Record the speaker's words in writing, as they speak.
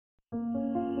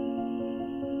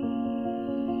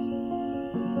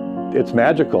it's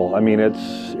magical. I mean,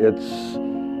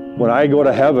 when I go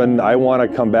to heaven, I want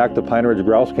to come back to Pineridge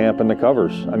Grouse Camp in the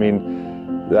covers. I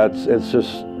mean, it's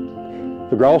just,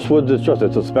 the Grouse Woods, it's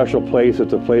a special place.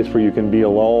 It's a place where you can be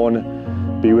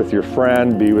alone, be with your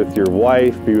friend, be with your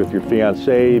wife, be with your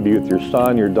fiance, be with your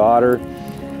son, your daughter.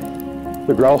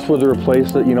 The Grouse Woods are a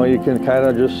place that, you know, you can kind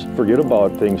of just forget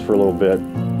about things for a little bit.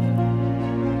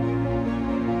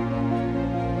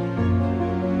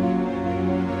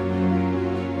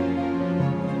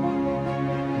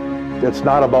 It's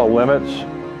not about limits.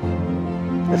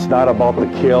 It's not about the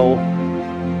kill.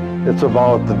 It's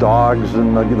about the dogs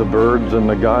and the birds and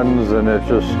the guns, and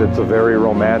it's a very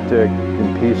romantic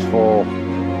and peaceful,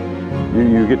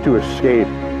 you get to escape.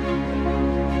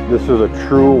 This is a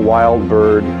true wild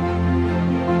bird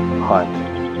hunt.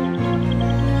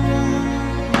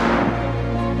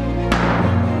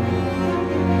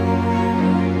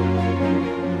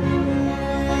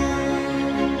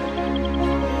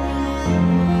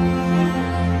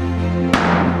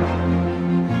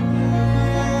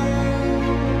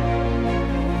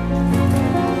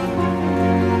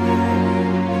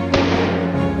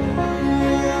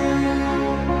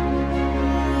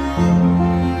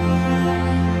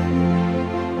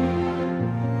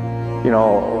 You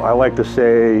know, I like to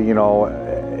say, you know,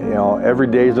 every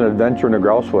day is an adventure in the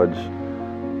Grouse Woods.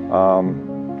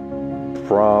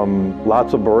 From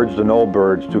lots of birds to no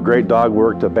birds, to great dog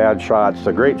work, to bad shots,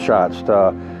 to great shots,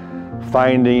 to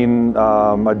finding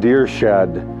a deer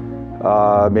shed,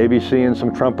 maybe seeing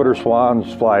some trumpeter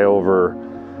swans fly over.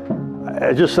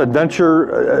 Just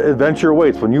adventure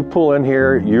awaits. When you pull in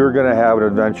here, you're going to have an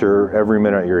adventure every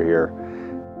minute you're here.